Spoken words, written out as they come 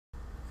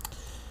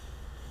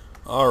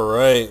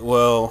Alright,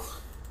 well,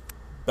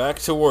 back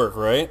to work,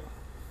 right?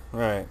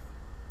 Right.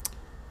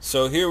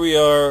 So here we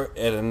are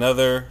at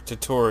another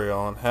tutorial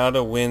on how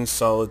to win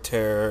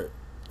Solitaire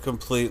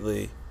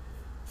completely,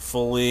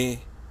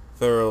 fully,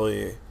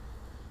 thoroughly,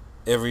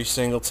 every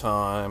single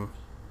time,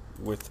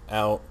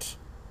 without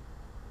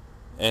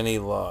any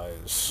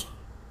lies.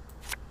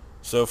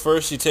 So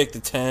first you take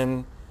the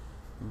 10,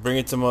 bring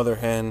it to Mother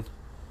Hen.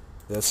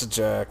 That's a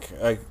jack.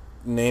 I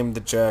named the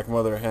jack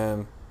Mother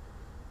Hen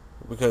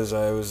because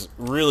I was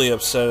really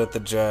upset at the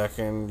jack,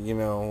 and you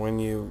know, when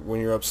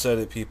you're upset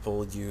at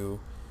people,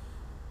 you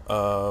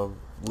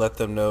let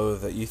them know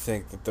that you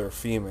think that they're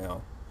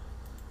female.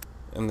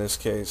 In this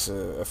case,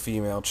 a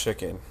female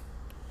chicken.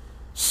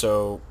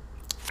 So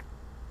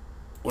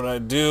what I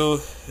do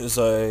is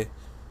I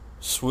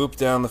swoop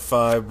down the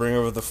 5, bring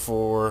over the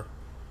 4.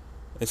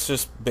 It's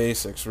just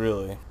basics,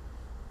 really.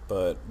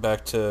 But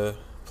back to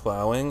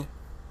plowing.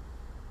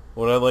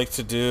 What I like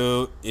to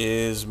do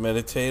is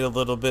meditate a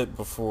little bit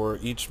before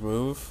each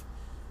move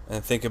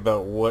and think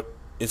about what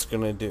it's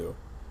going to do.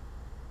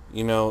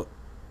 You know,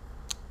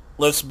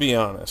 let's be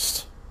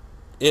honest.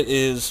 It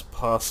is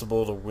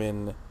possible to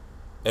win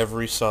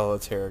every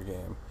solitaire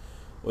game.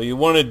 What you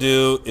want to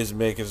do is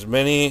make as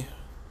many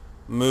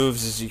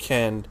moves as you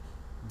can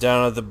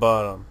down at the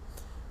bottom,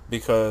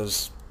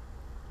 because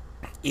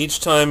each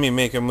time you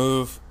make a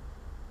move,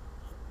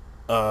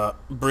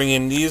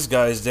 bringing these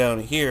guys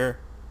down here,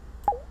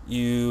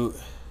 you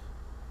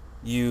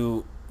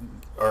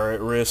are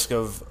at risk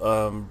of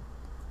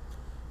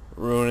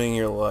ruining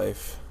your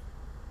life.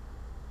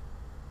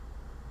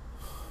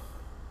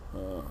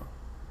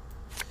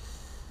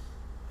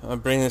 I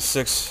bring the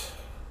 6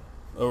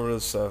 over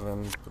the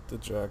 7, put the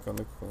jack on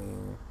the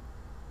queen.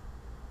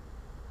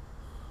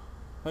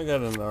 I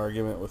got in an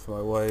argument with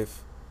my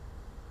wife.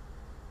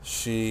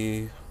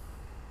 She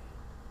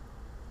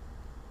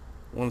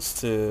wants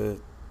to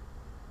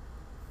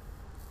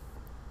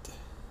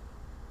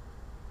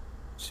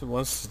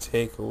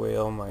take away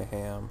all my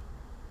ham.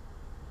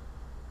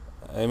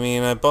 I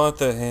mean, I bought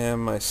the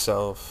ham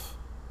myself.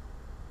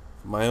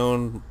 My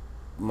own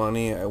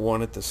money. I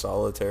wanted the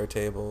solitaire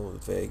table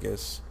at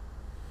Vegas.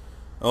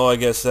 Oh, I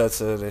guess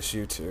that's an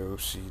issue too.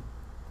 She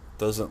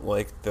doesn't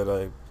like that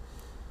I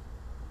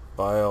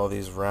buy all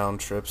these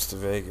round trips to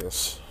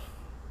Vegas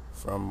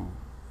from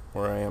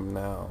where I am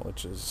now,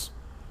 which is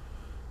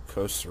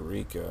Costa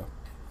Rica.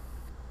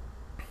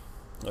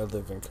 I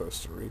live in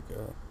Costa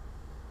Rica.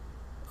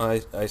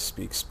 I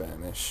speak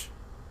Spanish.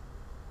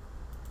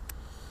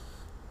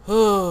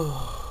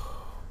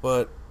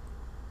 But,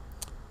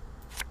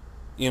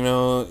 you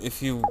know,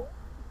 if you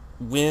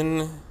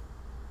win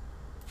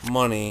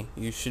money,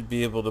 you should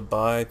be able to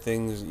buy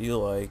things you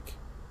like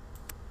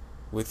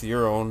with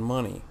your own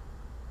money.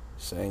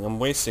 Saying I'm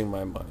wasting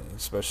my money,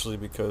 especially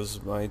because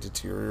of my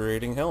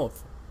deteriorating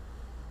health.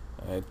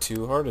 I had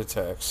 2 heart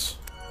attacks.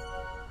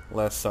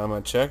 Last time I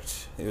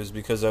checked, it was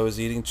because I was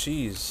eating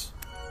cheese,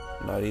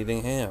 not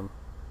eating ham.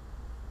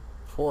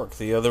 Pork,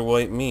 the other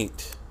white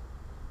meat.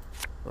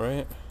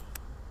 Right?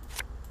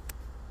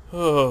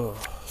 Oh,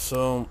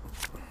 so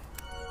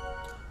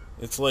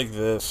it's like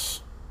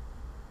this.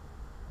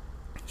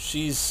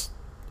 She's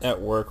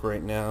at work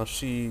right now.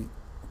 She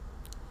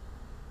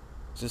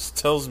just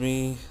tells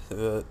me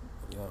that,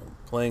 you know,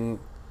 going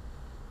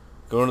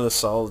to the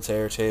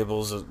solitaire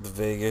tables at the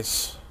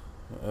Vegas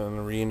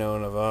and Reno,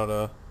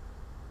 Nevada,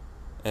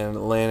 and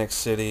Atlantic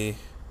City,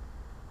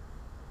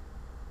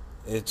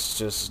 it's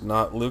just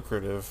not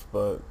lucrative.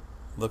 But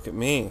look at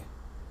me.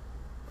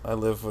 I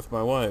live with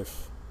my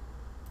wife.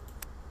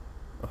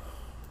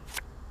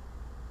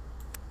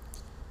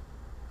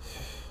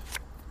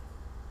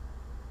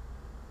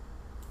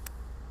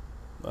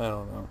 I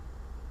don't know.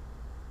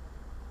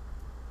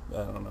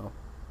 I don't know.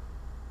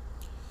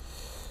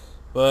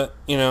 But,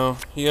 you know,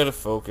 you gotta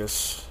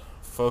focus.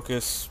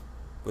 Focus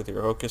with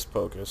your hocus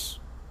pocus.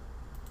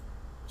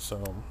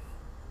 So,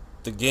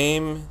 the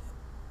game,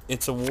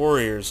 it's a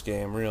Warriors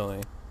game,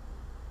 really.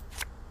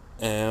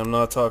 And I'm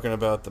not talking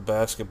about the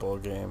basketball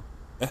game.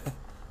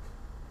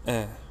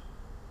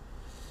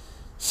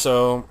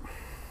 So,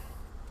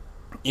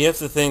 you have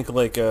to think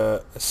like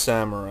a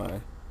samurai.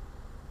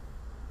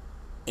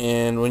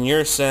 And when you're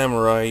a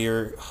samurai,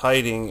 you're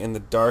hiding in the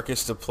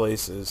darkest of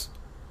places,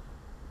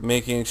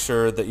 making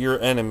sure that your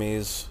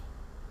enemies,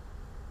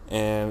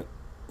 and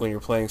when you're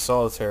playing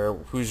solitaire,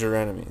 who's your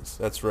enemies?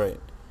 That's right.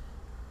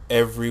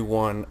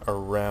 Everyone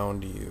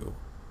around you.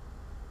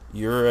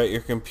 You're at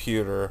your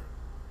computer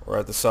or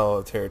at the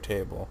solitaire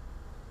table.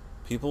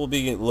 People will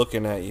be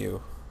looking at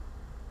you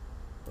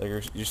like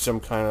you're some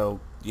kind of,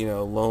 you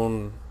know,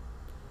 lone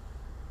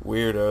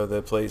weirdo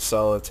that plays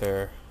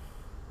solitaire.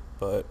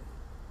 But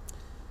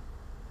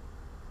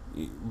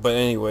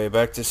anyway,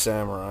 back to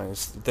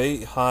samurais.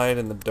 They hide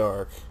in the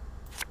dark,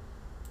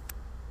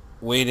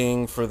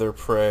 waiting for their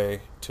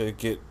prey to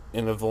get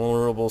in a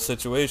vulnerable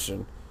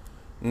situation.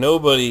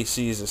 Nobody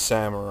sees a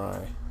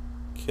samurai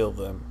kill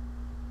them.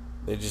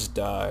 They just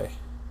die.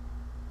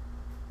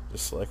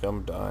 Just like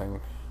I'm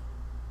dying.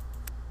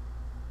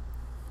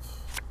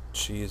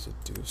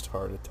 cheese-induced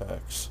heart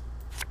attacks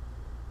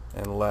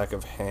and lack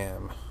of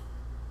ham.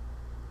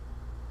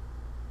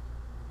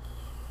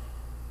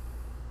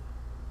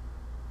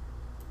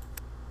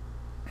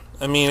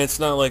 I mean, it's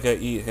not like I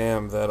eat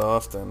ham that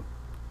often.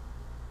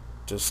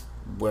 Just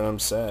when I'm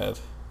sad.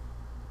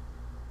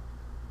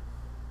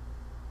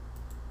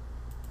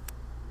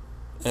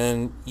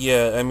 And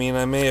yeah, I mean,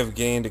 I may have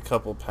gained a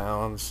couple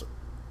pounds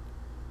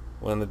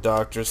when the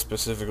doctor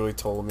specifically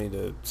told me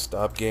to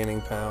stop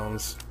gaining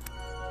pounds.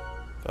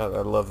 God,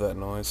 I love that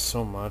noise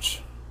so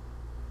much.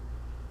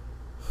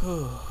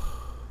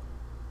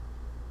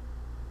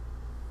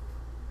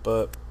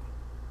 But,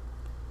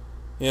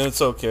 you know,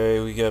 it's okay.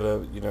 We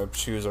gotta, you know,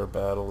 choose our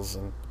battles,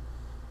 and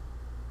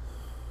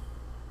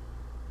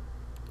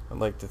I'd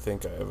like to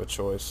think I have a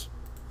choice.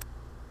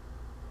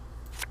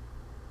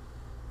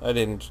 I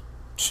didn't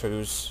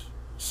choose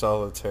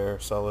Solitaire.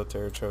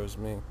 Solitaire chose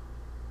me.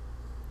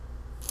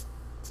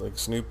 It's like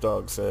Snoop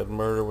Dogg said,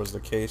 murder was the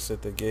case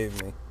that they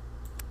gave me.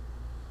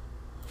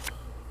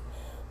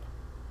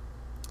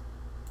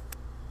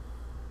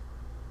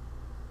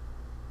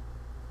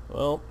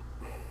 Well,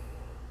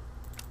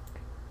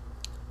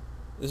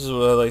 this is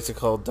what I like to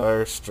call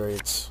dire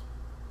straits.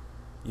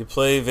 You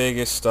play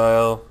Vegas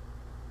style,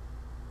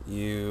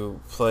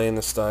 you play in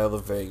the style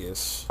of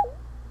Vegas.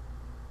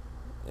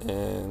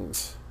 And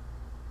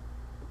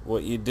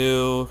what you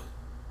do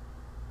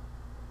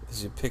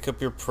is you pick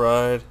up your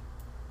pride,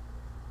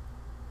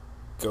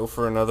 go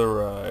for another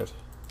ride.